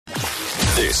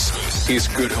This is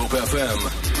Good Hope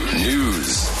FM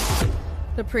News.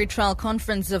 The pre-trial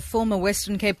conference of former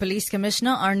Western Cape Police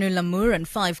Commissioner Arno Lamoer and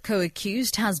 5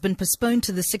 co-accused has been postponed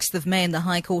to the 6th of May in the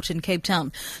High Court in Cape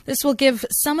Town. This will give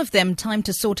some of them time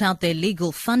to sort out their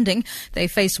legal funding. They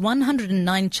face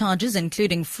 109 charges,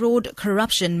 including fraud,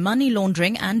 corruption, money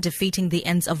laundering and defeating the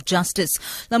ends of justice.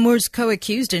 Lamoer's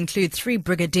co-accused include 3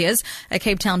 brigadiers, a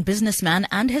Cape Town businessman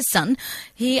and his son.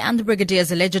 He and the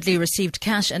brigadiers allegedly received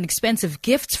cash and expensive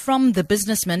gifts from the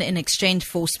businessman in exchange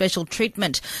for special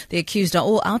treatment. The accused are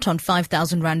all out on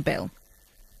 5,000 rand bail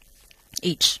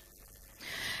each.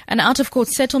 An out-of-court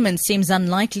settlement seems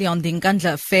unlikely on the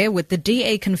Nkandla affair, with the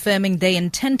DA confirming they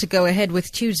intend to go ahead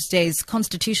with Tuesday's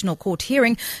Constitutional Court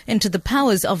hearing into the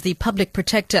powers of the public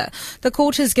protector. The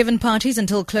court has given parties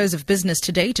until close of business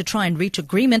today to try and reach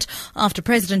agreement after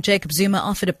President Jacob Zuma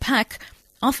offered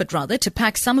to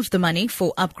pack some of the money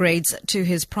for upgrades to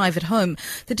his private home.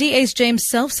 The DA's James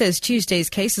Self says Tuesday's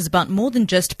case is about more than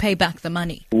just pay back the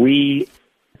money. We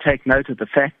take note of the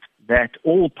fact that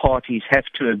all parties have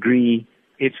to agree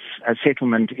if a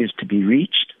settlement is to be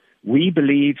reached. We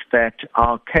believe that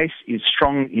our case is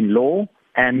strong in law,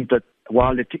 and that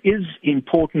while it is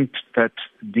important that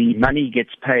the money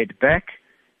gets paid back,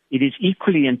 it is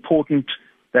equally important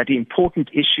that important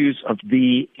issues of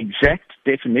the exact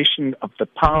definition of the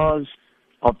powers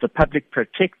of the public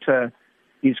protector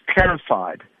is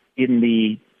clarified in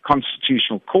the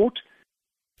Constitutional Court.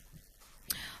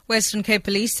 Western Cape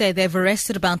Police say they've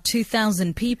arrested about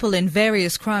 2,000 people in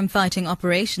various crime-fighting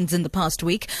operations in the past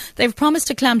week. They've promised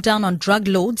to clamp down on drug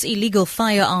lords, illegal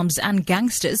firearms and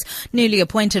gangsters. Newly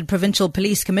appointed Provincial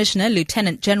Police Commissioner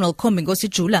Lieutenant General Khombinkosi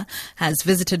Jula has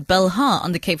visited Belhar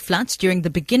on the Cape Flats during the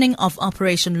beginning of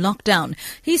Operation Lockdown.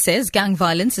 He says gang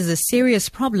violence is a serious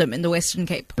problem in the Western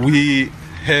Cape. We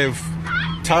have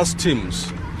task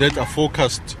teams that are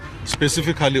focused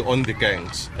specifically on the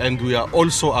gangs, and we are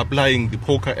also applying the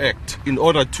POCA Act in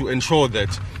order to ensure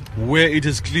that where it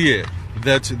is clear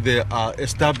that there are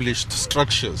established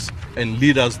structures and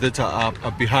leaders that are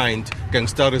behind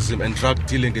gangsterism and drug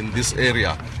dealing in this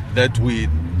area, that we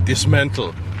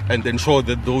dismantle and ensure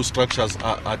that those structures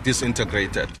are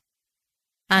disintegrated.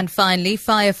 And finally,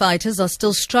 firefighters are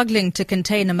still struggling to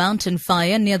contain a mountain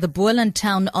fire near the Boland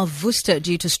town of Worcester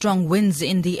due to strong winds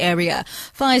in the area.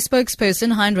 Fire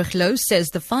spokesperson Heinrich Lowe says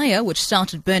the fire, which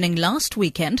started burning last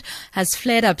weekend, has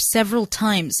flared up several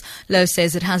times. Lowe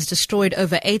says it has destroyed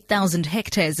over 8,000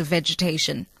 hectares of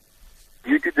vegetation.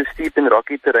 Due to the steep and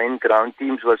rocky terrain, ground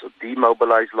teams was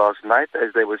demobilized last night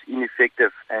as they was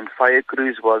ineffective, and fire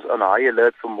crews was on high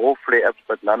alert for more flare-ups,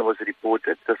 but none was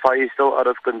reported. The fire is still out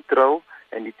of control,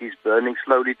 and it is burning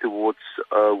slowly towards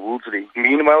Woolsley.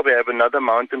 Meanwhile, we have another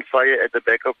mountain fire at the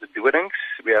back of the Dorings.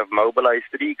 We have mobilized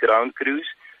 3 ground crews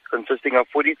consisting of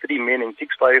 43 men and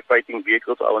 6 firefighting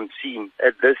vehicles are on scene.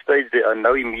 At this stage, there are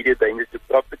no immediate dangers to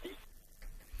property.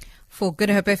 For Good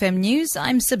Hope FM News,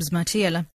 I'm Sibs Matiela.